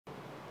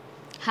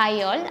Hi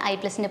all,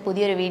 iPlus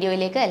പുതിയൊരു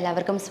വീഡിയോയിലേക്ക്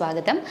എല്ലാവർക്കും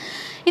സ്വാഗതം.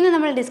 ഇന്ന്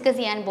നമ്മൾ ഡിസ്കസ്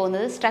ചെയ്യാൻ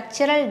പോകുന്നത്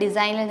സ്ട്രക്ചറൽ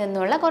ഡിസൈനിൽ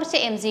നിന്നുള്ള കുറച്ച്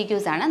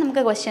MCQs ആണ്.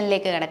 നമുക്ക്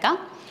ക്വസ്റ്റ്യനിലേക്ക് കിടക്കാം.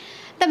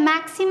 The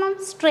maximum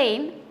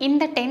strain in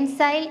the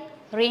tensile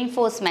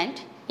reinforcement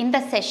in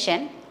the session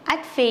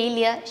at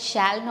failure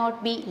shall not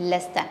be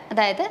less than.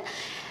 അതായത്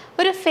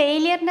ഒരു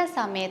ഫെയിലിയറിൻ്റെ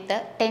സമയത്ത്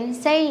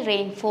ടെൻസൈൽ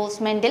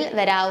റെയിൻഫോഴ്സ്മെൻറ്റിൽ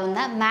വരാവുന്ന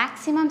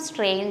മാക്സിമം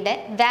സ്ട്രെയിനിൻ്റെ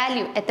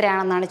വാല്യൂ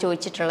എത്രയാണെന്നാണ്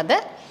ചോദിച്ചിട്ടുള്ളത്.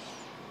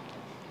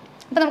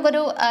 അപ്പോൾ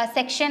നമുക്കൊരു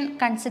സെക്ഷൻ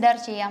കൺസിഡർ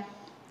ചെയ്യാം.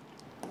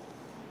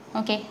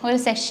 ഓക്കെ, ഒരു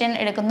സെക്ഷൻ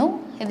എടുക്കുന്നു.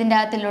 ഇതിൻ്റെ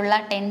അകത്തിലുള്ള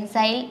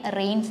ടെൻസൈൽ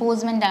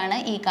റെയിൻഫോഴ്സ്മെൻ്റ് ആണ്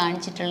ഈ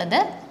കാണിച്ചിട്ടുള്ളത്.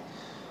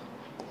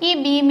 ഈ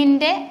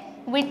ബീമിൻ്റെ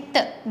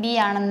വിഡ്ത്ത് ബി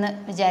ആണെന്ന്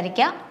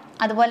വിചാരിക്കാം.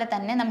 അതുപോലെ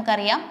തന്നെ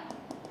നമുക്കറിയാം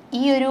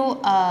ഈ ഒരു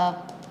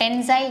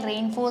ടെൻസൈൽ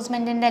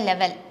റെയിൻഫോഴ്സ്മെൻറ്റിൻ്റെ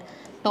ലെവൽ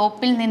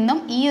ടോപ്പിൽ നിന്നും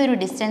ഈ ഒരു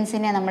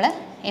ഡിസ്റ്റൻസിനെ നമ്മൾ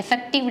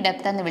എഫക്റ്റീവ്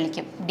ഡെപ്ത് എന്ന്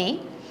വിളിക്കും, ഡി.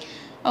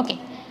 ഓക്കെ,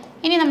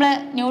 ഇനി നമ്മൾ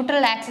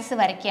ന്യൂട്രൽ ആക്സിസ്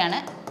വരയ്ക്കുകയാണ്.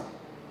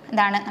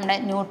 ഇതാണ് നമ്മുടെ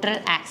ന്യൂട്രൽ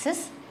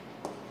ആക്സിസ്.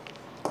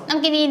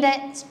 നമുക്കിനി ഇതിൻ്റെ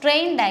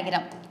സ്ട്രെയിൻ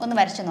ഡയഗ്രാം ഒന്ന്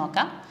വരച്ച്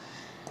നോക്കാം.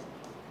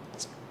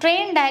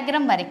 സ്ട്രെയിൻ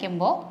ഡയഗ്രാം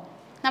വരയ്ക്കുമ്പോൾ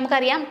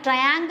നമുക്കറിയാം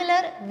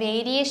ട്രയാങ്കുലർ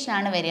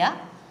വേരിയേഷനാണ് വരിക.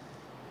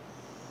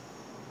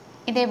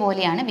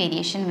 ഇതേപോലെയാണ്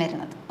വേരിയേഷൻ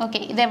വരുന്നത്. ഓക്കെ,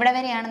 ഇതെവിടെ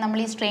വരെയാണ് നമ്മൾ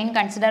ഈ സ്ട്രെയിൻ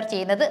കൺസിഡർ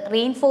ചെയ്യുന്നത്?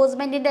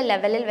 റെയിൻഫോഴ്സ്മെൻറ്റിൻ്റെ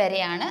ലെവലിൽ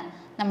വരെയാണ്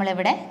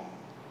നമ്മളിവിടെ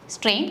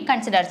സ്ട്രെയിൻ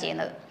കൺസിഡർ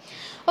ചെയ്യുന്നത്.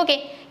 ഓക്കെ,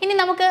 ഇനി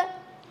നമുക്ക്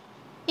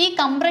ഈ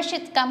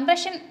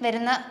കംപ്രഷൻ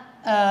വരുന്ന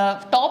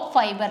ടോപ്പ്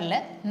ഫൈബറിൽ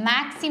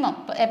മാക്സിമം,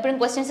 എപ്പോഴും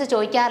questions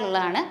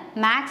ചോദിക്കാറുള്ളതാണ്,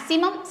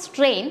 maximum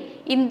strain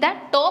in the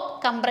top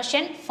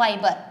compression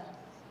fibre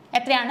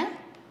എത്രയാണ്?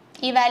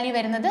 ഈ വാല്യൂ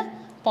വരുന്നത്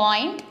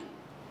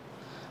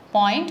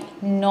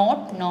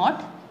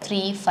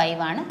 0.0035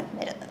 ആണ്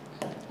വരുന്നത്.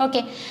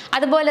 ഓക്കെ,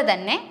 അതുപോലെ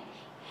തന്നെ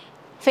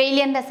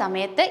ഫെയിലിയറിൻ്റെ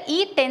സമയത്ത് ഈ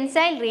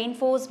ടെൻസൈൽ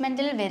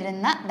റെയിൻഫോഴ്സ്മെൻറ്റിൽ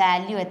വരുന്ന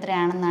വാല്യൂ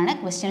എത്രയാണെന്നാണ്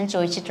ക്വസ്റ്റ്യനിൽ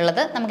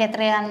ചോദിച്ചിട്ടുള്ളത്. നമുക്ക്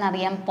എത്രയാണെന്ന്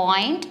അറിയാം.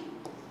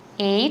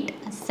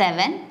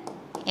 0.87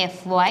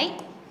 FY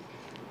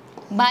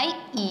by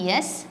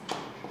ES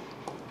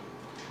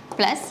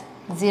plus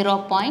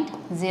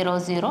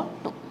 0.002.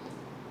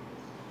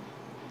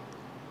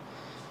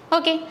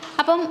 Okay,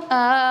 അപ്പം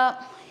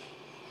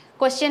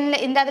ക്വസ്റ്റ്യനിൽ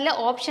ഇതിൻ്റെ അതിൽ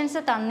ഓപ്ഷൻസ്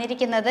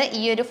തന്നിരിക്കുന്നത്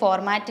ഈ ഒരു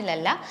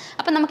ഫോർമാറ്റിലല്ല.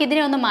 അപ്പം നമുക്ക്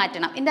ഇതിനെ ഒന്ന്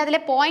മാറ്റണം. ഇതിൻ്റെ അതിൽ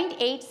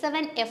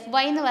 0.87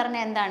 FY എന്ന്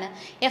പറഞ്ഞാൽ എന്താണ്?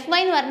 FY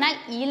എന്ന് പറഞ്ഞാൽ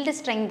ഈൽഡ്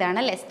സ്ട്രെങ്ത് ആണ്,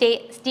 അല്ലേ?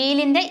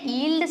 സ്റ്റീലിൻ്റെ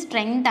ഈൽഡ്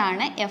സ്ട്രെങ്ത്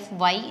ആണ്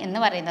FY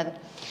എന്ന് പറയുന്നത്.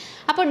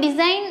 അപ്പോൾ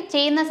ഡിസൈൻ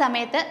ചെയ്യുന്ന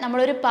സമയത്ത്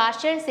നമ്മളൊരു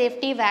പാർഷ്യൽ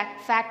സേഫ്റ്റി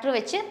ഫാക്ടർ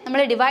വെച്ച് നമ്മൾ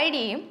ഡിവൈഡ്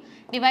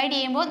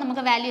ചെയ്യുമ്പോൾ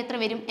നമുക്ക് വാല്യൂ എത്ര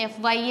വരും?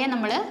 FYയെ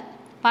നമ്മൾ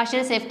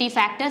പാർഷ്യൽ സേഫ്റ്റി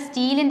ഫാക്ടർ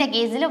സ്റ്റീലിൻ്റെ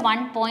കേസിൽ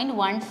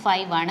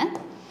 1.15 ആണ്.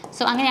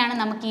 സോ അങ്ങനെയാണ്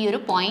നമുക്ക് ഈ ഒരു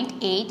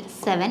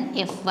 0.87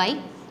 FY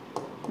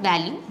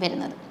വാല്യൂ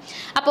വരുന്നത്.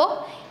 അപ്പോൾ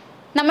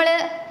നമ്മൾ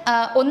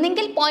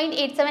ഒന്നെങ്കിൽ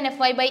 0.87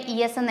 FY by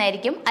ES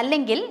എന്നായിരിക്കും,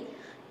 അല്ലെങ്കിൽ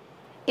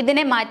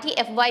ഇതിനെ മാറ്റി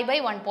FY by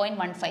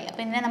 1.15.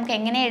 അപ്പോൾ ഇതിനെ നമുക്ക്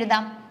എങ്ങനെ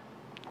എഴുതാം?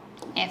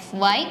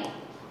 FY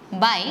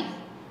by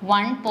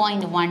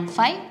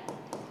 1.15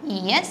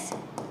 ES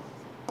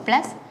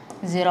plus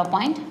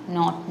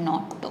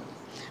 0.002.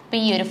 അപ്പോൾ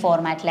ഈ ഒരു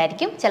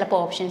ഫോർമാറ്റിലായിരിക്കും ചിലപ്പോൾ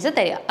ഓപ്ഷൻസ്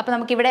തരിക. അപ്പോൾ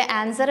നമുക്കിവിടെ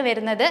ആൻസർ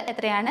വരുന്നത്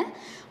എത്രയാണ്?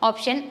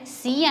 ഓപ്ഷൻ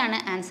സി ആണ്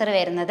ആൻസർ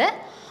വരുന്നത്.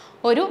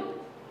 ഒരു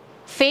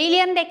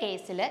ഫെയിലിയറിൻ്റെ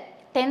കേസിൽ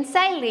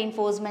ടെൻസൈൽ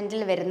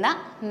റെയിൻഫോഴ്സ്മെൻറ്റിൽ വരുന്ന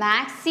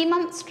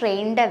മാക്സിമം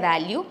സ്ട്രെയിനിൻ്റെ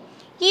വാല്യൂ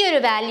ഈ ഒരു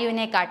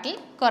വാല്യൂവിനെ കാട്ടി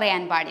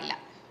കുറയാൻ പാടില്ല.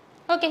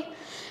 ഓക്കെ,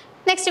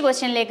 നെക്സ്റ്റ്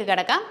ക്വസ്റ്റ്യനിലേക്ക്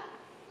കിടക്കാം.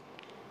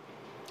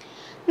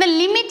 The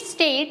limit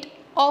state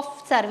of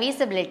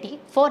serviceability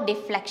for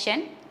deflection,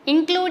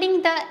 including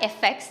the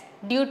effects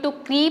due to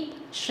creep,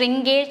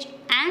 shrinkage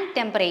and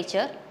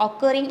temperature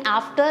occurring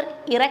after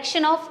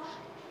erection of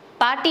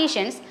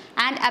partitions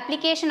and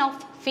application of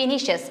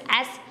finishes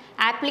as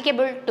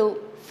applicable to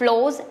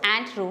floors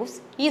and roofs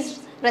is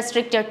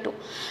restricted to.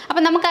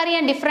 അപ്പോൾ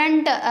നമുക്കറിയാം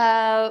different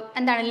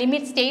എന്താണ്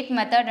limit state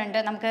method ഉണ്ട്.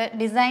 നമുക്ക്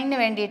ഡിസൈനിന്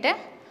വേണ്ടിയിട്ട്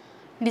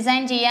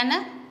design ചെയ്യാൻ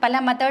പല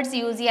methods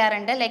use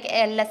ചെയ്യാറുണ്ട്. Like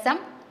LSM,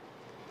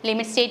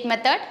 limit state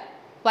method,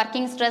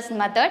 working stress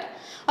method.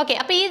 Okay,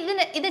 അപ്പോൾ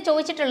ഇത്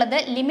ചോദിച്ചിട്ടുള്ളത്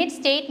ലിമിറ്റ്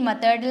സ്റ്റേറ്റ്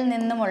മെത്തേഡിൽ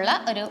നിന്നുമുള്ള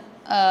ഒരു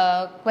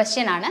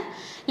ക്വസ്റ്റ്യൻ ആണ്.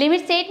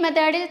 ലിമിറ്റ് സ്റ്റേറ്റ്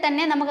മെത്തേഡിൽ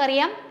തന്നെ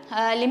നമുക്കറിയാം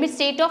ലിമിറ്റ്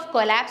സ്റ്റേറ്റ് ഓഫ്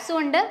കൊലാപ്സും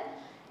ഉണ്ട്,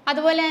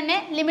 അതുപോലെ തന്നെ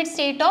limit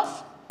state off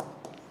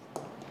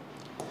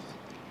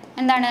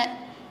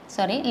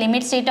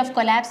limit state of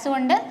കൊലാപ്സും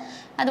ഉണ്ട്,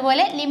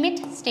 അതുപോലെ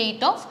ലിമിറ്റ്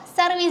സ്റ്റേറ്റ് ഓഫ്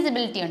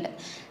സർവീസിബിലിറ്റി ഉണ്ട്.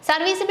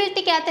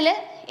 സർവീസിബിലിറ്റിക്കകത്തിൽ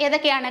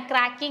ഏതൊക്കെയാണ്?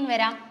 ക്രാക്കിംഗ്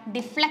വരാം,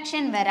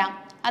 ഡിഫ്ലക്ഷൻ വരാം,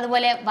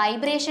 അതുപോലെ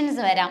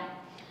വൈബ്രേഷൻസ് വരാം.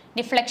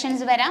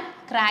 ഡിഫ്ലക്ഷൻസ് വരാം,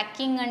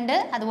 ക്രാക്കിംഗ് ഉണ്ട്,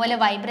 അതുപോലെ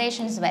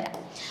വൈബ്രേഷൻസ് വരാം.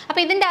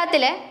 അപ്പോൾ ഇതിൻ്റെ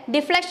അകത്തിൽ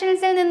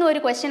ഡിഫ്ലക്ഷൻസിൽ നിന്നും ഒരു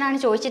ക്വസ്റ്റ്യൻ ആണ്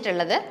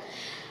ചോദിച്ചിട്ടുള്ളത്.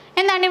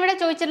 എന്താണ് ഇവിടെ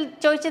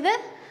ചോദിച്ചത്?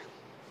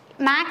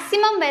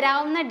 മാക്സിമം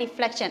വരാവുന്ന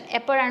ഡിഫ്ലക്ഷൻ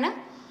എപ്പോഴാണ്?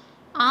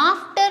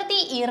 After the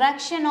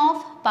erection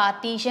of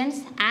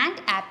partitions and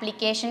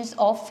applications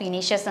of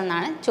finishes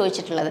എന്നാണ്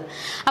ചോദിച്ചിട്ടുള്ളത്.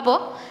 അപ്പോൾ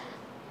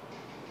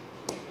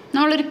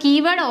നമ്മളൊരു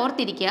കീവേഡ്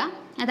ഓർത്തിരിക്കുക.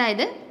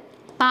 അതായത്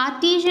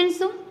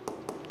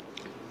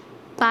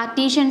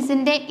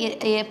പാർട്ടീഷൻസിൻ്റെ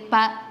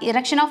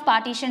ഇറക്ഷൻ ഓഫ്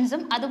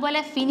പാർട്ടീഷൻസും അതുപോലെ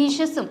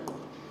ഫിനിഷസും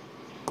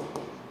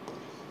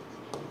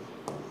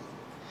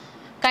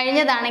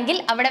കഴിഞ്ഞതാണെങ്കിൽ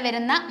അവിടെ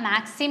വരുന്ന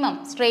മാക്സിമം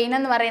സ്ട്രെയിൻ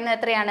എന്ന് പറയുന്നത്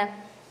എത്രയാണ്?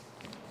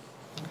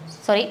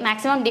 സോറി,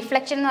 മാക്സിമം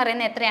ഡിഫ്ലക്ഷൻ എന്ന്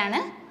പറയുന്നത് എത്രയാണ്?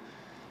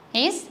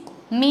 Is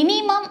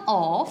minimum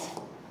of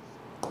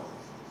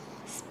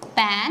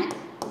span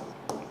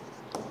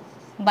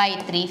by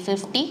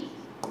 350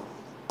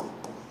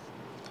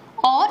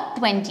 or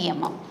 20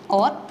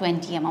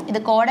 mm. ഇത്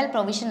കോഡൽ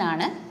പ്രൊവിഷൻ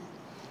ആണ്.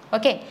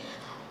 ഓക്കെ,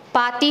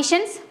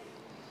 പാർട്ടീഷൻസ്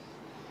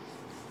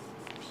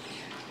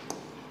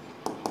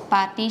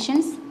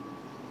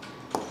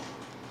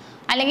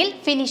അല്ലെങ്കിൽ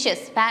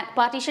ഫിനിഷസ്,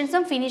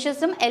 പാർട്ടീഷൻസും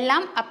ഫിനിഷസും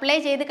എല്ലാം അപ്ലൈ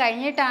ചെയ്ത്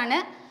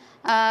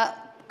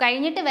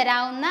കഴിഞ്ഞിട്ട്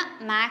വരാവുന്ന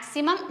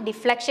മാക്സിമം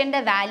ഡിഫ്ലക്ഷൻ്റെ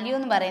വാല്യൂ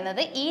എന്ന്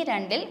പറയുന്നത് ഈ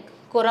രണ്ടിൽ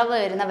കുറവ്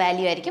വരുന്ന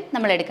വാല്യൂ ആയിരിക്കും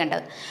നമ്മൾ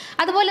എടുക്കേണ്ടത്.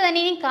 അതുപോലെ തന്നെ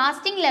ഇനി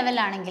കാസ്റ്റ്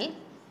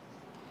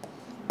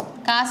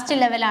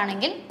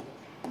ലെവലാണെങ്കിൽ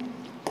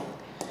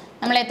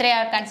നമ്മൾ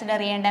എത്രയാണ് കൺസിഡർ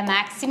ചെയ്യേണ്ട?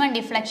 Maximum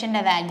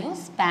ഡിഫ്ലക്ഷൻ്റെ value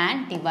span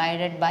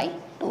divided by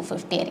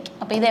 250 ആയിരിക്കും.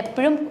 അപ്പോൾ ഇത്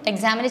എപ്പോഴും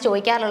എക്സാമിന്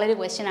ചോദിക്കാറുള്ളൊരു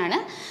ക്വസ്റ്റ്യൻ ആണ്.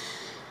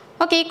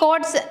 ഓക്കെ, ഈ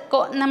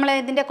നമ്മൾ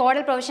ഇതിൻ്റെ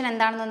കോഡൽ പ്രൊവിഷൻ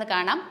എന്താണെന്നൊന്ന്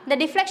കാണാം. The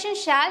deflection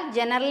shall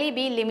generally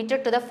B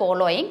limited to the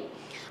following.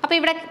 അപ്പോൾ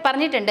ഇവിടെ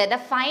പറഞ്ഞിട്ടുണ്ട് the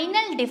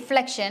final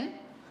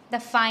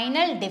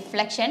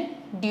deflection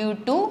due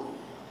to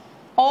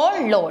all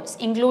lords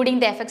including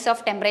the effects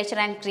of temperature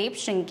and creep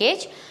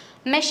shrinkage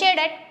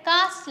measured at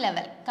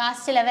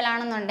cast level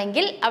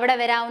ആണെന്നുണ്ടെങ്കിൽ അവിടെ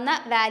വരാവുന്ന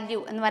വാല്യൂ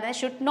എന്ന് പറയുന്നത്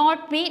should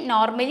not be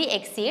normally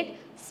exceed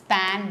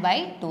span by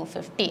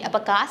 250.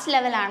 അപ്പോൾ cast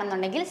level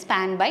ആണെന്നുണ്ടെങ്കിൽ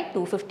സ്പാൻ ബൈ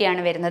 250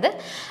 ആണ് വരുന്നത്.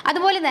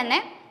 അതുപോലെ തന്നെ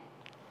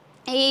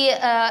ഈ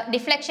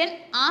deflection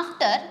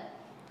after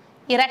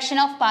erection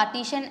of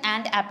partition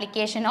and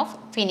application of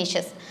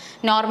finishes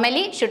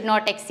normally should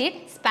not exceed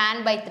span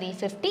by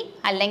 350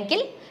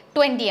 അല്ലെങ്കിൽ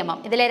 20 mm.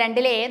 ഇതിലെ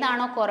രണ്ടിലെ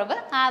ഏതാണോ കുറവ്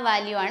ആ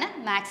വാല്യൂ ആണ്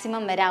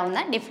മാക്സിമം വരാവുന്ന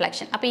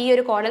ഡിഫ്ലക്ഷൻ. അപ്പോൾ ഈ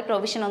ഒരു കോഡൽ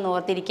പ്രൊവിഷൻ ഒന്ന്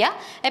ഓർത്തിരിക്കുക,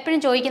 എപ്പോഴും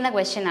ചോദിക്കുന്ന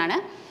ക്വസ്റ്റ്യൻ ആണ്.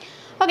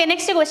 ഓക്കെ,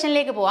 നെക്സ്റ്റ്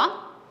ക്വസ്റ്റ്യനിലേക്ക് പോവാം.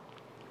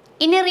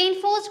 In A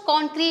reinforced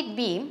concrete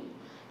beam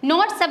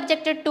not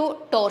subjected to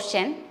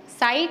torsion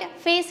side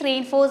face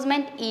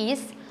reinforcement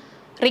is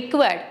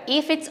required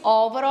if it's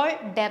overall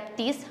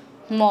depth is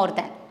more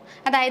than.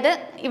 അതായത്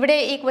ഇവിടെ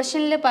ഈ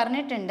ക്വസ്റ്റ്യനിൽ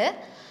പറഞ്ഞിട്ടുണ്ട്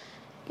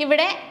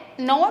ഇവിടെ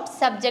നോട്ട്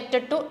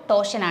സബ്ജക്റ്റഡ് ടു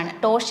ടോർഷൻ ആണ്,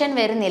 ടോർഷൻ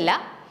വരുന്നില്ല.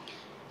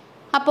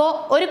 അപ്പോൾ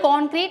ഒരു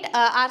കോൺക്രീറ്റ്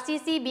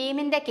RCC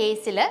ബീമിൻ്റെ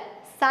കേസിൽ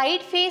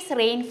സൈഡ് ഫേസ്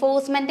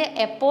റെയിൻഫോഴ്സ്മെൻറ്റ്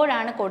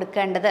എപ്പോഴാണ്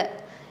കൊടുക്കേണ്ടത്?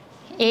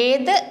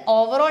 ഏത്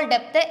ഓവറോൾ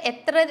ഡെപ്ത്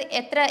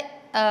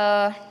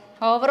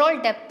ഓവറോൾ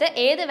ഡെപ്ത്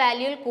ഏത്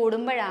വാല്യൂയിൽ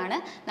കൂടുമ്പോഴാണ്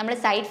നമ്മൾ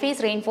side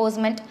face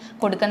reinforcement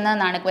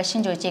കൊടുക്കുന്നതെന്നാണ്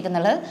question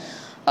ചോദിച്ചേക്കുന്നത്.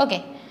 Okay,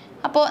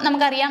 അപ്പോൾ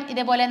നമുക്കറിയാം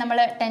ഇതേപോലെ നമ്മൾ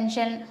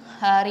ടെൻഷൻ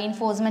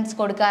റീൻഫോഴ്സ്മെൻറ്റ്സ്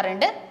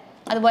കൊടുക്കാറുണ്ട്,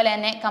 അതുപോലെ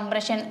തന്നെ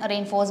കംപ്രഷൻ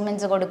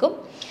റീൻഫോഴ്സ്മെൻറ്റ്സ് കൊടുക്കും.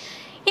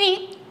 ഇനി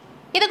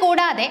ഇത്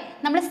കൂടാതെ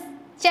നമ്മൾ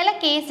ചില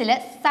കേസിൽ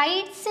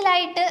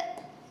സൈഡ്സിലായിട്ട്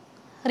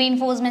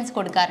റീൻഫോഴ്സ്മെൻറ്റ്സ്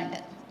കൊടുക്കാറുണ്ട്.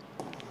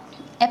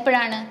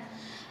 എപ്പോഴാണ്?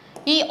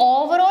 ഈ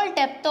overall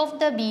depth of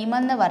the beam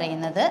എന്ന്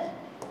പറയുന്നത്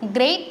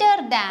ഗ്രേറ്റർ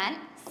ദാൻ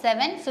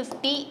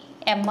 750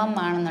 mm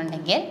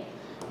ആണെന്നുണ്ടെങ്കിൽ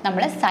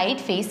നമ്മൾ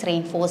സൈഡ് ഫേസ്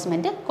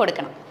റെയിൻഫോഴ്സ്മെൻറ്റ്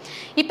കൊടുക്കണം.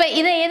 ഇപ്പം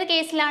ഇത് ഏത്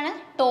കേസിലാണ്?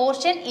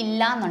 ടോർഷൻ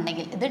ഇല്ല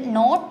എന്നുണ്ടെങ്കിൽ, ഇത്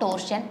നോ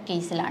ടോർഷൻ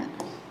കേസിലാണ്.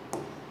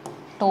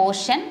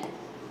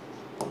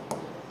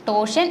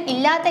 ടോർഷൻ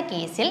ഇല്ലാത്ത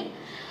കേസിൽ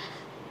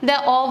the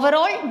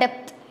overall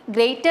depth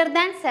greater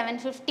than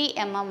 750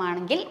 mm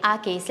ആണെങ്കിൽ ആ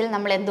കേസിൽ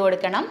നമ്മൾ എന്ത്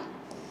കൊടുക്കണം?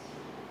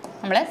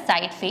 നമ്മൾ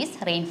സൈഡ് ഫേസ്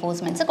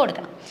റെയിൻഫോഴ്സ്മെൻറ്റ്സ്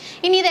കൊടുക്കണം.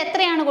 ഇനി ഇത്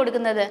എത്രയാണ്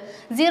കൊടുക്കുന്നത്?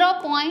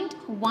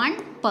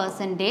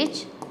 0.1%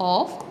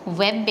 ഓഫ്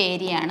വെബ്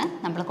ഏരിയ ആണ്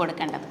നമ്മൾ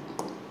കൊടുക്കേണ്ടത്.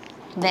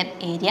 വെബ്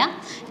ഏരിയ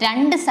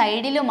രണ്ട്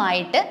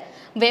സൈഡിലുമായിട്ട്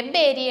വെബ്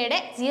ഏരിയയുടെ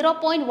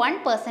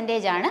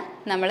 0.1% ആണ്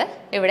നമ്മൾ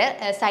ഇവിടെ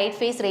സൈഡ്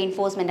ഫേസ്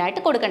റെയിൻഫോഴ്സ്മെൻ്റ്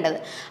ആയിട്ട് കൊടുക്കേണ്ടത്.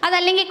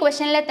 അതല്ലെങ്കിൽ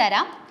ക്വസ്റ്റ്യനിൽ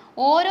തരാം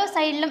ഓരോ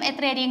സൈഡിലും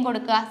എത്രയായിരിക്കും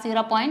കൊടുക്കുക?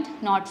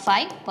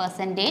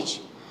 0.05%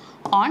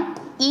 ഓൺ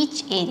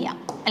ഈച്ച് ഏരിയ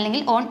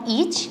അല്ലെങ്കിൽ ഓൺ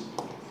ഈച്ച്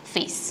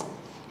ഫേസ്.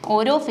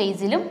 ഓരോ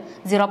ഫേസിലും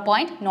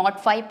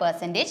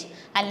 0.05%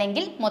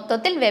 അല്ലെങ്കിൽ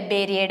മൊത്തത്തിൽ വെബ്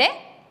ഏരിയയുടെ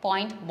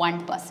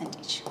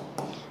 0.1%.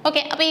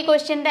 ഓക്കെ, അപ്പോൾ ഈ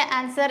ക്വസ്റ്റ്യൻ്റെ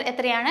ആൻസർ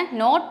എത്രയാണ്?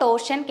 നോ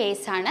ടോർഷൻ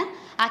കേസാണ്.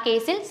 ആ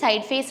കേസിൽ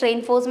സൈഡ് ഫേസ്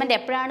റെയിൻഫോഴ്സ്മെൻറ്റ്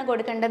എപ്പോഴാണ്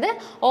കൊടുക്കേണ്ടത്?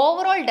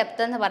 ഓവറോൾ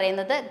ഡെപ്ത് എന്ന്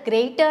പറയുന്നത്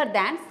greater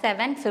than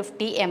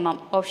 750 mm.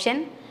 Option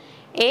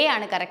A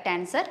ആണ് കറക്റ്റ്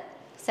ആൻസർ.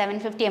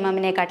 750 mm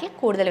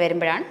കൂടുതൽ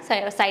വരുമ്പോഴാണ്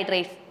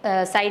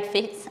സൈഡ്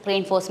ഫേസ്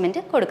റെയിൻഫോഴ്സ്മെൻറ്റ്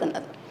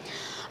കൊടുക്കുന്നത്.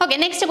 ഓക്കെ,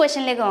 നെക്സ്റ്റ്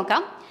ക്വസ്റ്റ്യനിലേക്ക്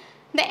നോക്കാം.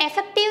 The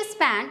effective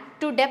span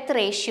to depth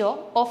ratio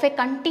of a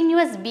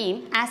continuous beam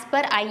as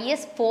per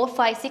IS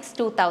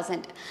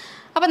 456-2000.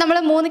 അപ്പോൾ നമ്മൾ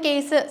 3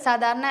 കേസ്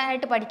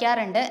സാധാരണയായിട്ട്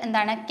പഠിക്കാറുണ്ട്.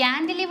 എന്താണ്?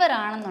 ക്യാൻഡിലിവർ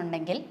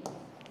ആണെന്നുണ്ടെങ്കിൽ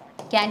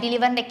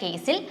ക്യാൻഡിലിവറിൻ്റെ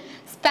കേസിൽ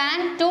സ്പാൻ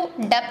ടു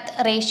ഡെപ്ത്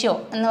റേഷ്യോ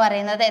എന്ന്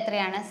പറയുന്നത്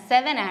എത്രയാണ്?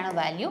 7 ആണ്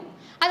വാല്യൂ.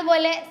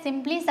 അതുപോലെ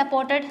സിംപ്ലി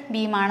സപ്പോർട്ടഡ്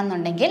ബീം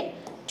ആണെന്നുണ്ടെങ്കിൽ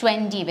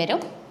 20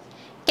 വരും.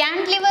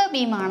 ക്യാൻഡിലിവർ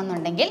ബീം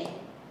ആണെന്നുണ്ടെങ്കിൽ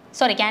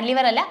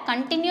ക്യാൻഡിലിവർ അല്ല,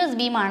 കണ്ടിന്യൂസ്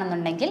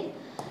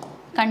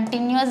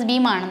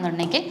ബീം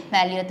ആണെന്നുണ്ടെങ്കിൽ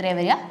വാല്യൂ എത്രയാണ്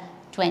വരിക?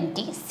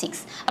 26.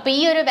 അപ്പോൾ ഈ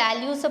ഒരു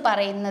വാല്യൂസ്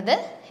പറയുന്നത്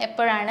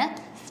എപ്പോഴാണ്?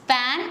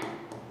 സ്പാൻ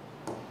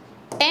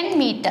 10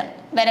 മീറ്റർ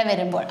വരെ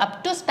വരുമ്പോൾ, അപ്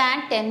ടു സ്പാൻ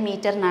 10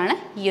 മീറ്ററിനാണ്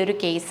ഈ ഒരു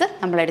കേസ്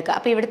നമ്മൾ എടുക്കുക.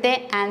 അപ്പോൾ ഇവിടുത്തെ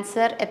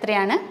ആൻസർ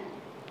എത്രയാണ്?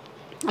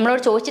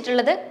 നമ്മളോട്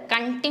ചോദിച്ചിട്ടുള്ളത്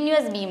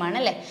കണ്ടിന്യൂസ് ബീമാണ്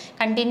അല്ലേ.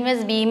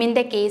 കണ്ടിന്യൂസ്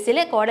ബീമിൻ്റെ കേസിൽ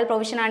കോഡൽ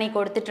പ്രൊവിഷനാണ് ഈ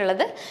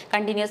കൊടുത്തിട്ടുള്ളത്.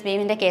 കണ്ടിന്യൂസ്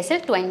ബീമിൻ്റെ കേസിൽ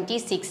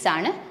 26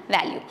 ആണ്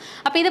വാല്യൂ.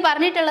 അപ്പോൾ ഇത്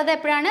പറഞ്ഞിട്ടുള്ളത്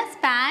എപ്പോഴാണ്?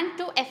 Span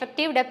to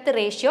effective depth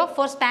ratio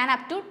four span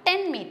up to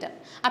 10 metre.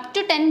 Up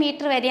to 10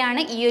 metre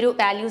വരെയാണ് ഈ ഒരു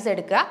വാല്യൂസ്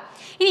എടുക്കുക.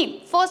 ഇനി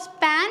ഫോർ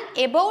സ്പാൻ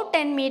എബോവ്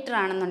 10 മീറ്റർ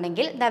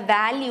ആണെന്നുണ്ടെങ്കിൽ the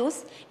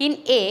values in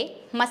A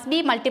must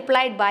be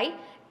multiplied by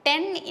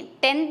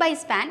 10 by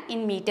span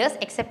in meters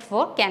except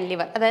for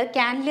cantilever. അതായത്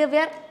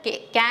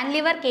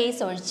cantilever case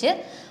ഒഴിച്ച്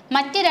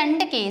മറ്റ്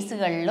 2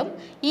 കേസുകളിലും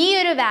ഈ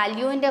ഒരു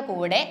വാല്യൂവിൻ്റെ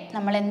കൂടെ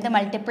നമ്മൾ എന്ത്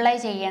മൾട്ടിപ്ലൈ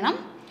ചെയ്യണം?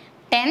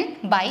 10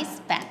 by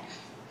span.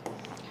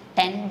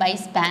 10 by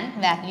span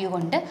value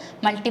കൊണ്ട്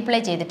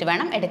മൾട്ടിപ്ലൈ ചെയ്തിട്ട്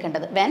വേണം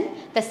എടുക്കേണ്ടത്. When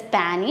the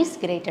span is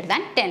greater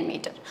than 10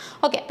 metre.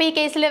 Okay, അപ്പോൾ ഈ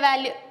കേസിൽ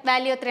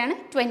വാല്യൂ എത്രയാണ്?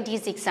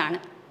 26 ആണ്.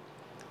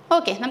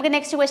 ഓക്കെ, നമുക്ക്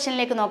നെക്സ്റ്റ്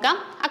ക്വസ്റ്റ്യനിലേക്ക് നോക്കാം.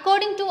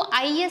 According to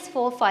IS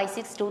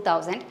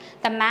 456/2000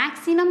 the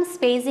maximum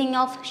spacing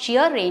of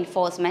shear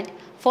reinforcement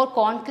four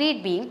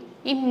concrete beam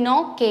in no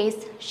case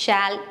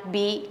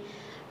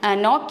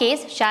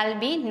shall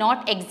be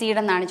not exceed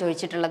എന്നാണ്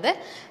ചോദിച്ചിട്ടുള്ളത്.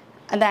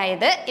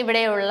 അതായത്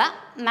ഇവിടെയുള്ള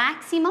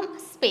മാക്സിമം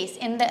സ്പേസ്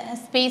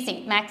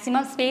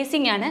മാക്സിമം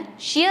സ്പേസിംഗ് ആണ്.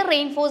 ഷിയർ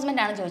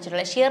റെയിൻഫോഴ്സ്മെൻ്റ് ആണ്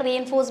ചോദിച്ചിട്ടുള്ളത്. ഷിയർ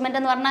റെയിൻഫോഴ്സ്മെൻറ്റ്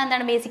എന്ന് പറഞ്ഞാൽ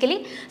എന്താണ്? ബേസിക്കലി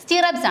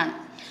സ്റ്റിറപ്സ് ആണ്.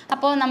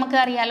 അപ്പോൾ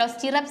നമുക്കറിയാലോ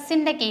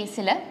സ്റ്റിറപ്സിൻ്റെ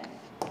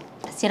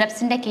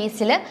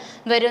കേസിൽ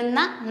വരുന്ന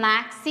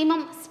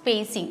മാക്സിമം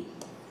സ്പേസിംഗ്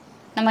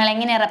നമ്മൾ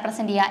എങ്ങനെ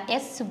റെപ്രസെൻ്റ് ചെയ്യുക?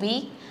 SV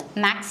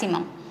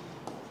മാക്സിമം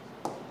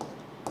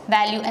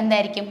വാല്യൂ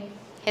എന്തായിരിക്കും?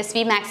 SV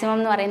മാക്സിമം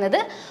എന്ന് പറയുന്നത്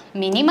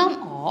മിനിമം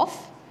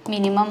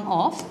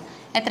ഓഫ്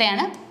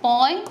എത്രയാണ്?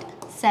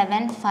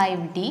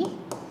 0.75D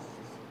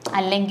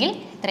അല്ലെങ്കിൽ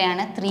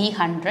എത്രയാണ്?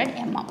 300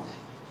 mm.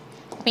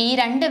 അപ്പോൾ ഈ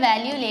 2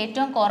 വാല്യൂവിൽ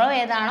ഏറ്റവും കുറവ്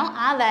ഏതാണോ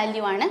ആ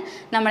വാല്യൂ ആണ്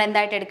നമ്മൾ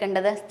എന്തായിട്ട്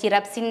എടുക്കേണ്ടത്?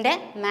 സ്റ്റിറപ്സിൻ്റെ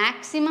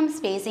മാക്സിമം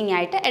സ്പേസിംഗ്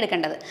ആയിട്ട്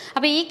എടുക്കേണ്ടത്.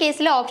 അപ്പോൾ ഈ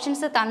കേസിൽ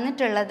ഓപ്ഷൻസ്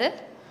തന്നിട്ടുള്ളത്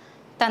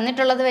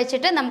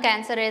വെച്ചിട്ട് നമുക്ക്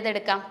ആൻസർ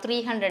ചെയ്തെടുക്കാം.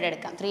 300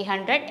 എടുക്കാം,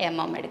 300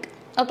 mm എടുക്കാം.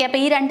 ഓക്കെ, അപ്പോൾ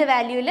ഈ 2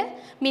 വാല്യൂവിൽ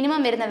മിനിമം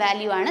വരുന്ന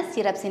വാല്യൂ ആണ്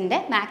സ്റ്റിറപ്സിൻ്റെ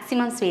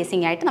മാക്സിമം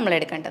സ്പേസിംഗ് ആയിട്ട് നമ്മൾ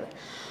എടുക്കേണ്ടത്.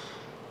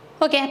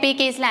 ഓക്കെ, അപ്പോൾ ഈ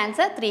കേസിൽ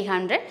ആൻസർ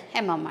 300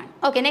 mm ആണ്.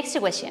 Okay, next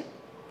question.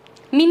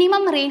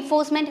 Minimum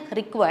reinforcement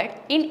required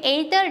in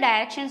either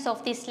directions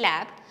of the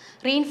slab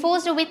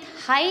reinforced with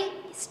high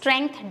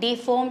strength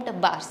deformed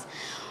bars.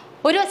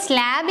 ഒരു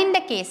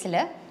സ്ലാബിൻ്റെ കേസിൽ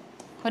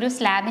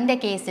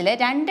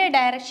 2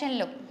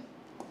 ഡയറക്ഷനിലും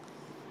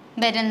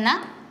വരുന്ന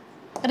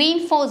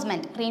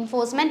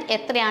റീൻഫോഴ്സ്മെൻറ്റ്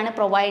എത്രയാണ്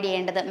പ്രൊവൈഡ്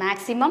ചെയ്യേണ്ടത്?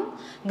 മാക്സിമം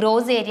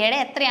ഗ്രോസ് ഏരിയയുടെ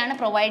എത്രയാണ്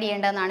പ്രൊവൈഡ്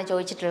ചെയ്യേണ്ടതെന്നാണ്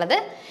ചോദിച്ചിട്ടുള്ളത്.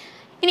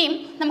 ഇനിയും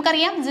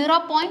നമുക്കറിയാം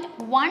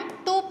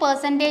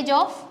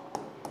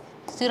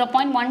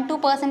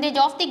 0.12%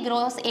 ഓഫ് ദി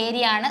ഗ്രോസ്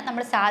ഏരിയ ആണ്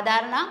നമ്മൾ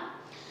സാധാരണ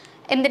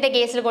എന്തിൻ്റെ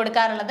കേസിൽ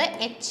കൊടുക്കാറുള്ളത്?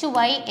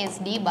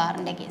 HYSD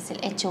ബാറിൻ്റെ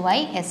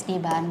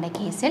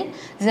കേസിൽ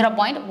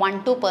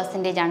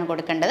 0.12% ആണ്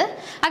കൊടുക്കേണ്ടത്.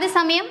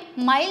 അതേസമയം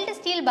മൈൽഡ്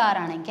സ്റ്റീൽ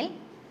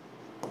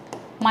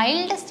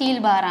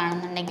ബാർ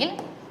ആണെന്നുണ്ടെങ്കിൽ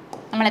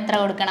നമ്മൾ എത്ര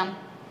കൊടുക്കണം?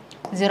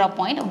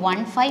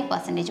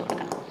 0.15%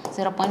 കൊടുക്കണം.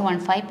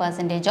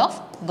 0.15% ഓഫ്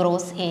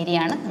ഗ്രോസ് ഏരിയ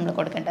ആണ് നമ്മൾ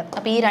കൊടുക്കേണ്ടത്.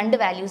 അപ്പോൾ ഈ 2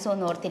 വാല്യൂസും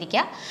ഒന്ന്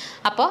ഓർത്തിരിക്കുക.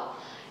 അപ്പോൾ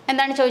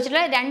എന്താണ്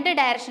ചോദിച്ചിട്ടുള്ളത്? 2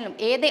 ഡയറക്ഷനിലും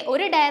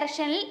ഒരു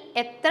ഡയറക്ഷനിൽ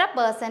എത്ര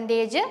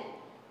പെർസെൻറ്റേജ്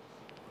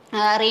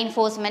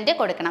റീൻഫോഴ്സ്മെൻറ്റ്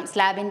കൊടുക്കണം?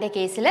 സ്ലാബിൻ്റെ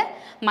കേസിൽ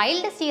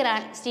മൈൽഡ്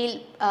സ്റ്റീൽ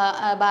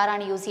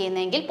ബാറാണ് യൂസ്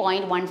ചെയ്യുന്നതെങ്കിൽ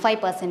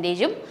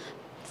 0.15%,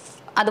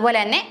 അതുപോലെ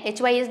തന്നെ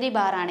HYSD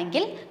ബാർ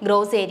ആണെങ്കിൽ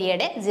ഗ്രോസ്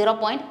ഏരിയയുടെ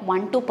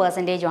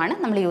 0.12% ആണ്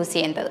നമ്മൾ യൂസ്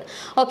ചെയ്യുന്നത്.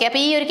 ഓക്കെ,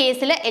 അപ്പോൾ ഈ ഒരു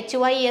കേസിൽ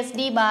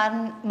HYSD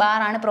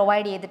ബാറാണ്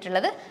പ്രൊവൈഡ്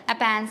ചെയ്തിട്ടുള്ളത്.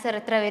 അപ്പോൾ ആൻസർ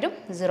എത്ര വരും?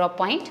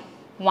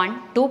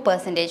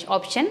 0.12%.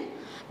 ഓപ്ഷൻ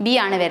ബി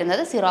ആണ്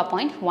വരുന്നത്,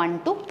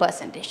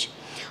 0.12%.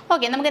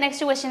 ഓക്കെ, നമുക്ക്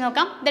നെക്സ്റ്റ് ക്വസ്റ്റ്യൻ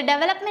നോക്കാം. The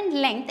development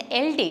length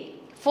LD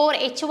four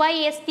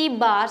HYSD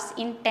bars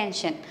in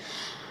tension.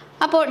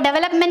 അപ്പോൾ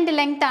ഡെവലപ്മെൻറ്റ്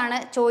ലെങ്ത് ആണ്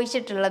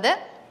ചോദിച്ചിട്ടുള്ളത്.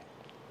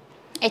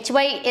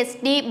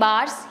 HYSD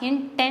ബാർസ് ഇൻ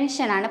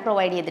ടെൻഷൻ ആണ്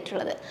പ്രൊവൈഡ്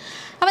ചെയ്തിട്ടുള്ളത്.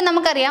 അപ്പോൾ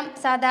നമുക്കറിയാം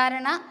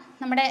സാധാരണ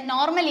നമ്മുടെ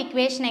നോർമൽ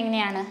ഇക്വേഷൻ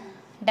എങ്ങനെയാണ്?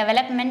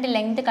 ഡെവലപ്മെൻറ്റ്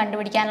ലെങ്ത്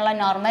കണ്ടുപിടിക്കാനുള്ള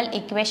നോർമൽ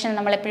ഇക്വേഷൻ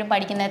നമ്മളെപ്പോഴും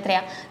പഠിക്കുന്നത്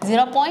എത്രയാണ്?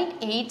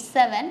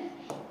 0.87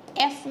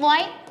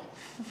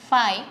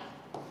 FY5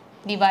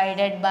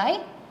 divided by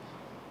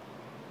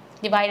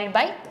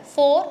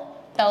 4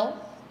 tau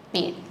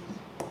PD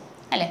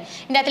അല്ലേ.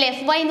 ഇതിൻ്റെ അകത്തിൽ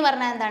FY എന്ന്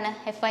പറഞ്ഞാൽ എന്താണ്?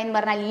 FY എന്ന്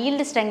പറഞ്ഞാൽ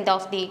yield strength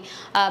ഓഫ് ദി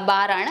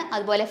ബാറാണ്.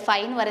 അതുപോലെ ഫൈ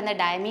എന്ന് പറയുന്ന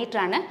ഡയമീറ്റർ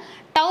ആണ്.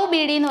 tau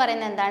BD എന്ന്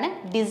പറയുന്നത് എന്താണ്?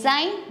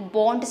 ഡിസൈൻ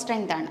ബോണ്ട്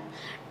സ്ട്രെങ്ത് ആണ്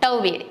tau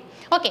BD.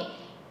 ഓക്കെ,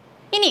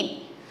 ഇനി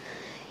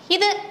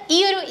ഈ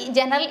ഒരു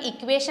ജനറൽ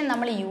ഇക്വേഷൻ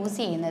നമ്മൾ യൂസ്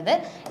ചെയ്യുന്നത്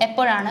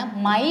എപ്പോഴാണ്?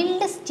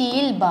 മൈൽഡ്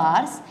സ്റ്റീൽ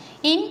ബാർസ്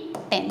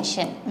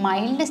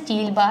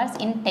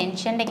ഇൻ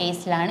ടെൻഷൻ്റെ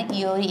കേസിലാണ് ഈ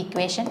ഒരു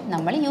ഇക്വേഷൻ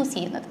നമ്മൾ യൂസ്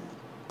ചെയ്യുന്നത്.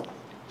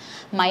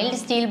 മൈൽഡ്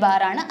സ്റ്റീൽ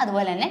ബാറാണ്,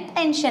 അതുപോലെ തന്നെ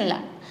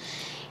ടെൻഷനിലാണ്.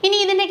 ഇനി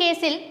ഇതിൻ്റെ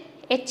കേസിൽ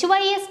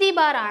HYSD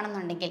ബാർ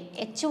ആണെന്നുണ്ടെങ്കിൽ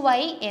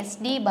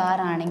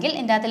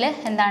ഇതിൻ്റെ അതിൽ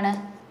എന്താണ്?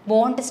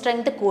 ബോണ്ട്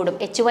സ്ട്രെങ്ത് കൂടും.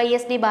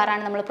 HYSD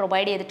ബാറാണ് നമ്മൾ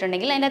പ്രൊവൈഡ്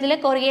ചെയ്തിട്ടുണ്ടെങ്കിൽ അതിൻ്റെ അതിൽ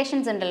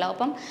കൊറിയേഷൻസ് ഉണ്ടല്ലോ,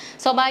 അപ്പം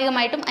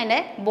സ്വാഭാവികമായിട്ടും അതിൻ്റെ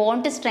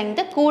ബോണ്ട്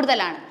സ്ട്രെങ്ത്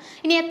കൂടുതലാണ്.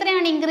 ഇനി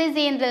എത്രയാണ് ഇൻക്രീസ്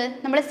ചെയ്യേണ്ടത്?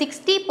 നമ്മൾ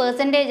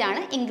 60%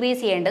 ആണ് ഇൻക്രീസ്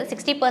ചെയ്യേണ്ടത്.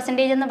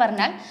 60% എന്ന്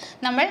പറഞ്ഞാൽ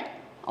നമ്മൾ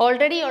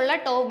ഓൾറെഡി ഉള്ള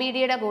ടോ ബി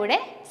ഡിയുടെ കൂടെ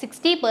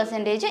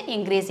 60%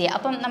 ഇൻക്രീസ് ചെയ്യുക.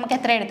 അപ്പം നമുക്ക്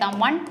എത്ര എടുക്കാം?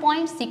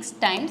 1.6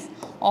 times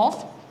of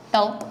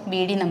tau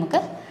B D നമുക്ക്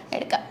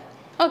എടുക്കാം.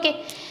 ഓക്കെ,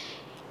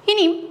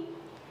 ഇനിയും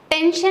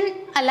ടെൻഷൻ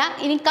അല്ല,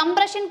 ഇനി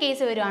കംപ്രഷൻ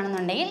കേസ്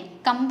വരുവാണെന്നുണ്ടെങ്കിൽ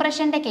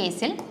കംപ്രഷൻ്റെ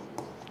കേസിൽ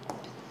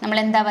നമ്മൾ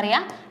എന്താ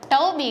പറയുക?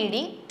 ടോ ബി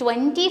ഡി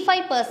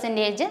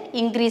 25%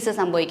 ഇൻക്രീസ്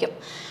സംഭവിക്കും.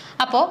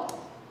 അപ്പോൾ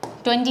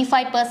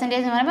 25%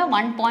 എന്ന് പറയുമ്പോൾ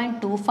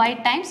 1.25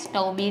 ടൈംസ്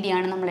ടോ ബി ഡി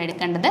ആണ് നമ്മൾ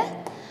എടുക്കേണ്ടത്.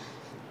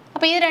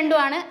 അപ്പോൾ ഇത്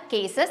രണ്ടുമാണ്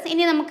കേസസ്.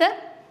 ഇനി നമുക്ക്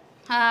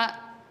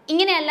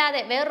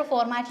ഇങ്ങനെയല്ലാതെ വേറൊരു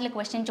ഫോർമാറ്റിൽ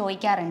ക്വസ്റ്റ്യൻ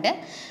ചോദിക്കാറുണ്ട്.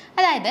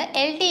 അതായത്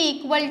L D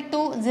equal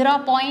to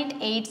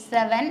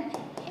 0.87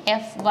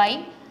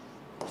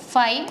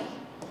 FY5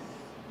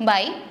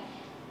 by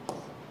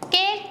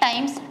K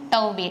times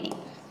to B D.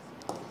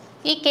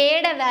 ഈ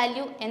കെയുടെ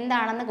വാല്യൂ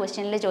എന്താണെന്ന്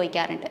ക്വസ്റ്റ്യനിൽ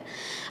ചോദിക്കാറുണ്ട്.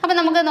 അപ്പോൾ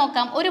നമുക്ക്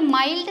നോക്കാം. ഒരു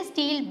മൈൽഡ്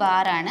സ്റ്റീൽ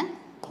ബാറാണ്,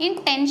 ഇൻ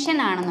ടെൻഷൻ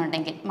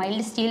ആണെന്നുണ്ടെങ്കിൽ,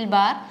 mild steel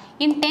bar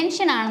in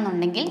tension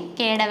ആണെന്നുണ്ടെങ്കിൽ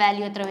കെയുടെ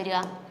വാല്യൂ എത്ര വരിക?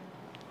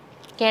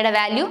 കെയുടെ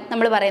വാല്യൂ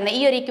നമ്മൾ പറയുന്നത്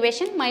ഈ ഒരു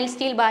equation mild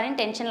steel bar in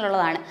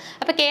ടെൻഷനിലുള്ളതാണ്.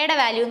 അപ്പോൾ കെയുടെ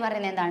വാല്യൂ എന്ന്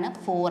പറയുന്നത് എന്താണ്?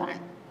 4 ആണ്.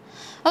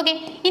 ഓക്കെ,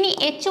 ഇനി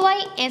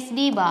HYSD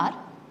ബാർ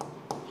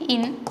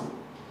ഇൻ,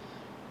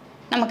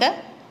 നമുക്ക്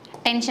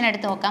ടെൻഷൻ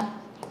എടുത്ത് നോക്കാം.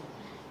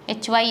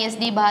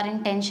 HYSD ബാർ ഇൻ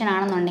ടെൻഷൻ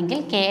ആണെന്നുണ്ടെങ്കിൽ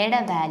കെയുടെ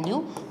വാല്യൂ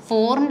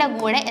 4ൻ്റെ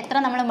കൂടെ എത്ര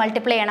നമ്മൾ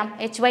മൾട്ടിപ്ലൈ ചെയ്യണം?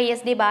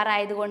 HYSD ബാർ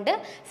ആയതുകൊണ്ട്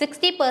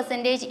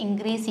 60%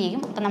 ഇൻക്രീസ്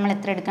ചെയ്യും. അപ്പോൾ നമ്മൾ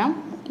എത്ര എടുക്കണം?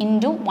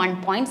 ഇൻറ്റു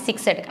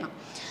 1.6 എടുക്കണം.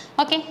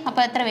 ഓക്കെ,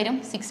 അപ്പോൾ എത്ര വരും?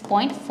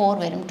 6.4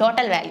 വരും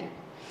ടോട്ടൽ വാല്യൂ.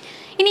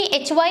 ഇനി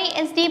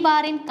HYSD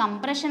ബാർ ഇൻ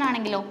കംപ്രഷൻ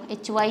ആണെങ്കിലോ,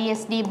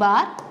 HYSD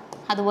ബാർ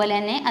അതുപോലെ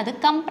തന്നെ അത്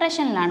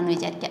കംപ്രഷനിലാണെന്ന്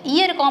വിചാരിക്കുക. ഈ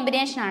ഒരു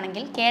കോമ്പിനേഷൻ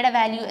ആണെങ്കിൽ കെയുടെ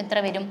വാല്യൂ എത്ര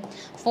വരും?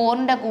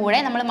 4ൻ്റെ കൂടെ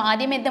നമ്മൾ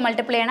ആദ്യം ഇത്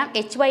മൾട്ടിപ്ലൈ ചെയ്യണം.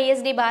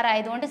 HYSD ബാർ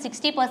ആയതുകൊണ്ട്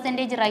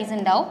 60% റൈസ്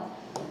ഉണ്ടാവും,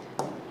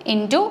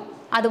 ഇൻറ്റു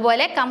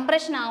അതുപോലെ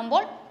കംപ്രഷൻ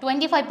ആകുമ്പോൾ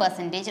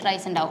 25%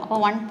 റൈസ് ഉണ്ടാവും. അപ്പോൾ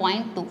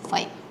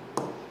 1.25.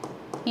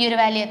 ഈ ഒരു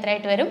വാല്യൂ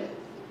എത്രയായിട്ട് വരും?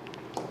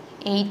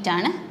 8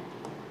 ആണ്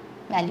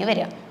വാല്യൂ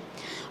വരിക.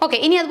 ഓക്കെ,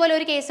 ഇനി അതുപോലെ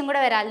ഒരു കേസും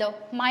കൂടെ വരാമല്ലോ.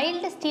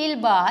 Mild steel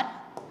bar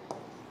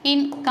in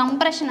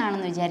compression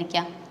ആണെന്ന്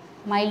വിചാരിക്കുക.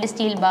 Mild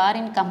steel bar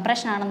in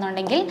compression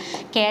ആണെന്നുണ്ടെങ്കിൽ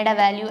കെയുടെ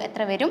വാല്യൂ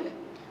എത്ര വരും?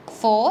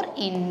 4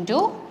 ഇൻറ്റു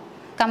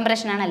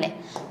കംപ്രഷൻ ആണല്ലേ,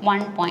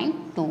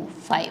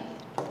 1.25.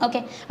 ഓക്കെ,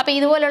 അപ്പോൾ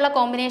ഇതുപോലുള്ള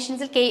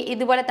കോമ്പിനേഷൻസിൽ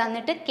ഇതുപോലെ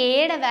തന്നിട്ട്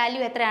കെയുടെ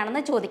വാല്യൂ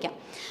എത്രയാണെന്ന് ചോദിക്കാം.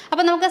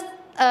 അപ്പോൾ നമുക്ക്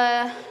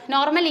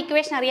നോർമൽ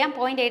ഇക്വേഷൻ അറിയാം,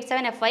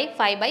 0.87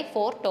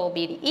 FY5/4 ടോ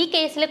ബി ഡി. ഈ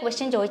കേസിൽ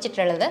ക്വസ്റ്റ്യൻ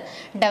ചോദിച്ചിട്ടുള്ളത്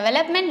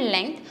development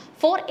length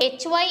four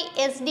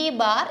HYSD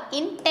bar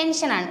in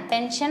tension ആണ്.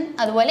 ടെൻഷൻ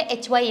അതുപോലെ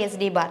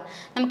HYSD ബാർ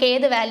നമുക്ക്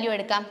ഏത് വാല്യൂ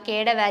എടുക്കാം?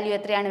 കെയുടെ വാല്യൂ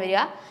എത്രയാണ് വരിക?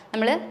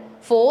 നമ്മൾ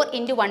 4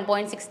 ഇൻറ്റു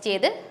 1.6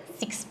 ചെയ്ത്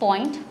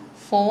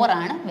 6.4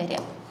 ആണ് വരിക.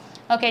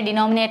 ഓക്കെ,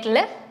 ഡിനോമിനേറ്ററിൽ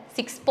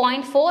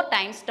 6.4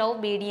 ടൈംസ് ടോ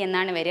ബി ഡി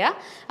എന്നാണ് വരിക.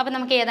 അപ്പോൾ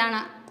നമുക്ക് ഏതാണ്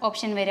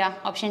ഓപ്ഷൻ വരിക?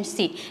 Option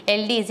C,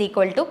 L D is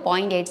equal to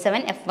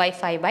 0.87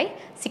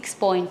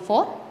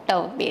 FY5/6.4 to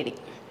B D.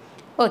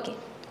 Okay,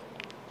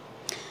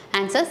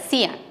 answer C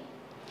ആണ്.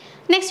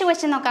 നെക്സ്റ്റ്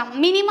ക്വസ്റ്റ്യൻ നോക്കാം.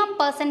 Minimum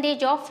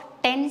percentage of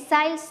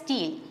tensile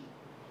steel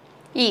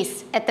is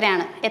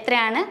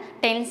എത്രയാണ്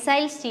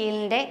ടെൻസൈൽ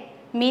സ്റ്റീലിൻ്റെ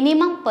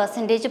മിനിമം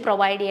പെർസെൻറ്റേജ്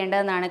പ്രൊവൈഡ്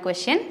ചെയ്യേണ്ടതെന്നാണ്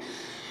ക്വസ്റ്റ്യൻ.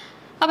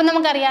 അപ്പം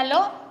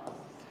നമുക്കറിയാമല്ലോ,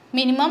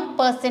 മിനിമം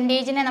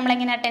പെർസെൻറ്റേജിനെ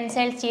നമ്മളെങ്ങനെയാണ്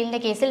ടെൻസൈൽ സ്റ്റീലിൻ്റെ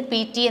കേസിൽ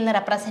PT എന്ന്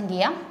റെപ്രസെൻറ്റ്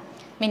ചെയ്യാം.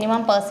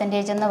 മിനിമം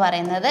പെർസെൻറ്റേജ് എന്ന്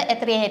പറയുന്നത്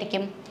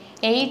എത്രയായിരിക്കും?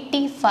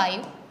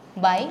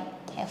 85/FY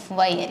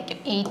ആയിരിക്കും.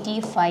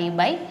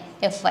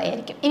 85/FY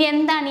ആയിരിക്കും. ഇനി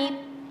എന്താണ് ഈ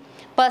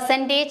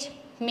പെർസെൻറ്റേജ്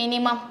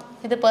മിനിമം?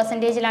 ഇത്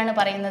പെർസെൻറ്റേജിലാണ്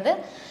പറയുന്നത്.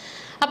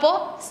 അപ്പോൾ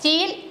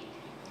steel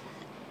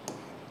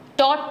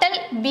total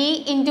B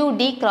into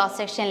D cross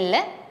സെക്ഷനിൽ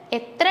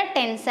എത്ര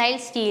ടെൻസൈൽ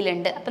സ്റ്റീൽ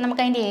ഉണ്ട്? അപ്പോൾ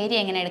നമുക്ക് അതിൻ്റെ ഏരിയ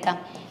എങ്ങനെ എടുക്കാം?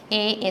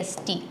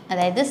 AST,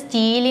 അതായത്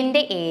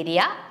സ്റ്റീലിൻ്റെ ഏരിയ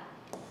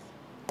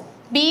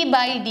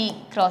B/D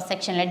ക്രോസ്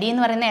സെക്ഷനിൽ, D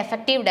എന്ന് പറയുന്ന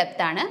എഫക്റ്റീവ്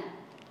ഡെപ്ത് ആണ്,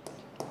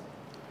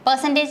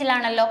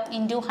 പെർസെൻറ്റേജിലാണല്ലോ,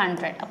 ഇൻറ്റു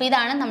 100. അപ്പോൾ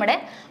ഇതാണ് നമ്മുടെ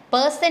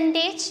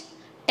percentage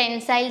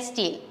tensile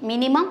steel,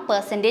 minimum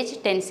percentage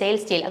tensile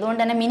steel. അതുകൊണ്ട്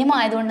തന്നെ മിനിമം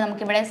ആയതുകൊണ്ട്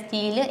നമുക്കിവിടെ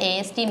സ്റ്റീൽ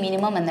AST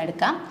മിനിമം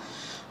എന്നെടുക്കാം.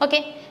 ഓക്കെ,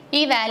 ഈ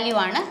വാല്യൂ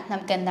ആണ്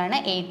നമുക്ക് എന്താണ്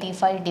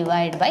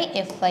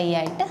 85/FY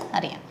ആയിട്ട്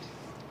അറിയാം.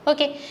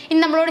 ഓക്കെ, ഇനി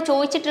നമ്മളോട്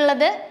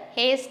ചോദിച്ചിട്ടുള്ളത്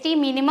AST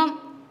മിനിമം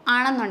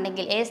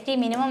ആണെന്നുണ്ടെങ്കിൽ, AST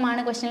മിനിമം ആണ്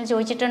ക്വസ്റ്റ്യനിൽ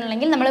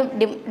ചോദിച്ചിട്ടുണ്ടെങ്കിൽ നമ്മൾ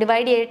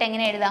ഡിവൈഡ് ചെയ്തിട്ട്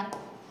എങ്ങനെ എഴുതാം?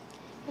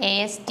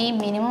 AST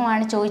മിനിമം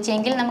ആണ്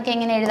ചോദിച്ചെങ്കിൽ നമുക്ക്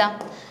എങ്ങനെ എഴുതാം?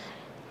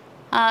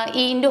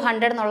 ഈ ഇൻറ്റു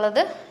 100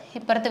 എന്നുള്ളത്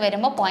ഇപ്പുറത്ത്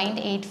വരുമ്പോൾ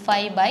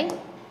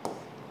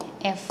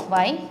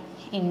 0.85/FY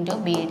ഇൻറ്റു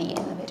BD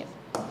എന്ന് വരും.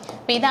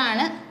 അപ്പോൾ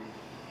ഇതാണ്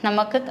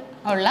നമുക്ക്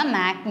ഉള്ള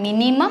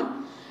minimum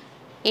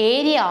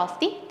area of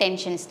the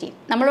tension steel.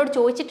 നമ്മളോട്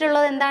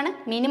ചോദിച്ചിട്ടുള്ളത് എന്താണ്?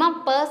 മിനിമം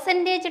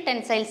പെർസെൻറ്റേജ്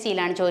ടെൻസൈൽ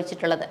സ്റ്റീലാണ്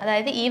ചോദിച്ചിട്ടുള്ളത്.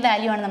 അതായത് ഈ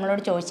വാല്യൂ ആണ്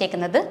നമ്മളോട്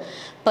ചോദിച്ചേക്കുന്നത്.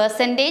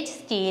 പെർസെൻറ്റേജ്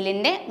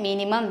സ്റ്റീലിൻ്റെ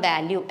മിനിമം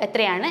വാല്യൂ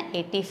എത്രയാണ്?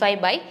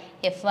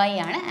 85/FY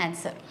ആണ്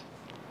ആൻസർ.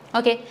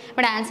 ഓക്കെ,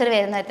 ഇവിടെ ആൻസർ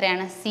വരുന്നത്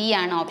എത്രയാണ്? സി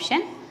ആണ് ഓപ്ഷൻ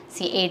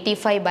സി,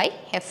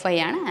 85/FY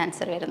ആണ്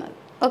ആൻസർ വരുന്നത്.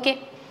 Okay,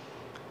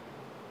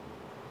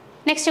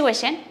 next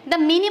question. The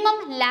minimum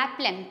lap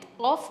length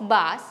of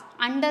bass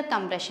under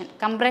compression.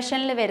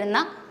 കംപ്രഷനിൽ വരുന്ന,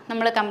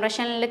 നമ്മൾ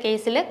കംപ്രഷനിൽ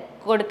കേസിൽ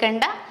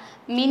കൊടുക്കേണ്ട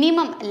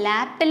മിനിമം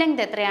ലാപ്പ്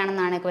ലെങ്ത്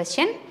എത്രയാണെന്നാണ്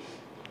ക്വസ്റ്റ്യൻ.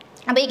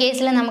 അപ്പോൾ ഈ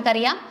കേസിൽ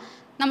നമുക്കറിയാം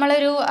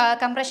നമ്മളൊരു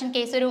കംപ്രഷൻ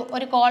കേസ്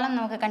ഒരു കോളം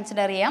നമുക്ക്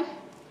കൺസിഡർ ചെയ്യാം.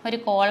 ഒരു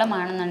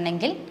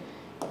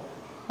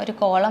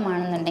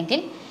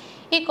കോളമാണെന്നുണ്ടെങ്കിൽ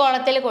ഈ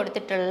കോളത്തിൽ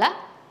കൊടുത്തിട്ടുള്ള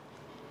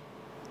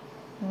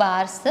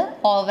ബാർസ്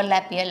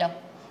ഓവർലാപ്പ്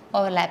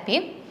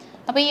ചെയ്യും.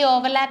 അപ്പോൾ ഈ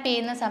ഓവർലാപ്പ്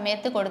ചെയ്യുന്ന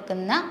സമയത്ത്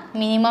കൊടുക്കുന്ന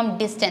മിനിമം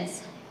ഡിസ്റ്റൻസ്,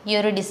 ഈ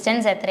ഒരു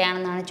ഡിസ്റ്റൻസ്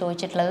എത്രയാണെന്നാണ്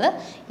ചോദിച്ചിട്ടുള്ളത്.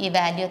 ഈ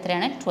വാല്യൂ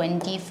എത്രയാണ്?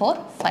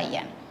 24.5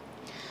 ആണ്.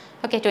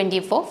 ഓക്കെ,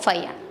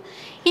 24.5 ആണ്.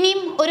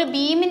 ഇനിയും ഒരു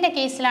ബീമിൻ്റെ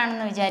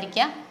കേസിലാണെന്ന്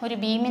വിചാരിക്കുക. ഒരു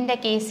ബീമിൻ്റെ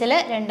കേസിൽ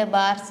 2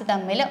 ബാർസ്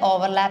തമ്മിൽ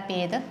ഓവർലാപ്പ്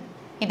ചെയ്ത്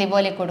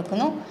ഇതേപോലെ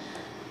കൊടുക്കുന്നു.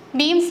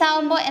 ബീംസ്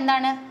ആകുമ്പോൾ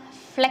എന്താണ്?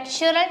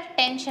 ഫ്ലെക്ചറൽ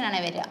ടെൻഷനാണ്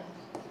വരിക.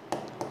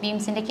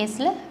 ബീംസിൻ്റെ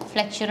കേസിൽ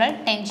ഫ്ലെക്ചറൽ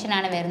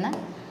ടെൻഷനാണ് വരുന്നത്.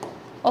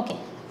 Okay,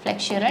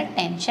 ഫ്ലെക്ചറൽ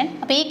tension.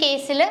 അപ്പോൾ ഈ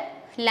കേസിൽ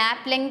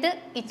ലാപ്പ് ലെങ്ത്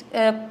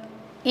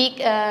ഈ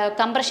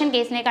കംപ്രഷൻ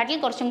കേസിനെക്കാട്ടിൽ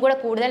കുറച്ചും കൂടെ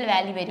കൂടുതൽ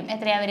വാല്യൂ വരും.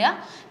 എത്രയാണ് വരിക?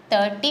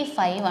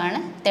 35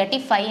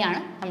 ആണ്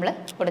നമ്മൾ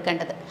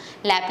കൊടുക്കേണ്ടത്.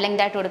 ലാപ്പ്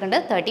ലെങ്ത് ആയിട്ട്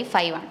കൊടുക്കേണ്ടത്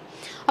 35 ആണ്.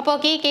 അപ്പോൾ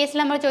ഓക്കെ, ഈ കേസിൽ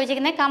നമ്മൾ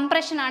ചോദിച്ചിരിക്കുന്നത്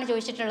കംപ്രഷൻ ആണ്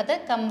ചോദിച്ചിട്ടുള്ളത്.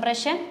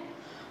 Compression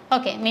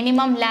okay,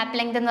 minimum lap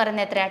length എന്ന്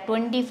പറയുന്നത് എത്രയാണ്?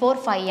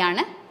 24.5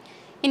 ആണ്.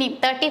 ഇനി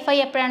 35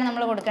 എപ്പോഴാണ്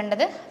നമ്മൾ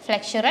കൊടുക്കേണ്ടത്?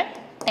 ഫ്ലെക്ചറൽ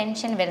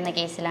ടെൻഷൻ വരുന്ന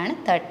കേസിലാണ്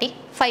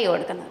 35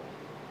 കൊടുക്കുന്നത്.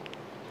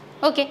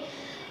 ഓക്കെ,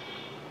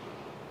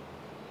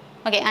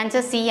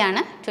 ആൻസർ സി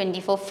ആണ്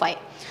 24.5.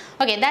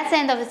 Okay, that's the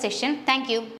end of the section. Thank you.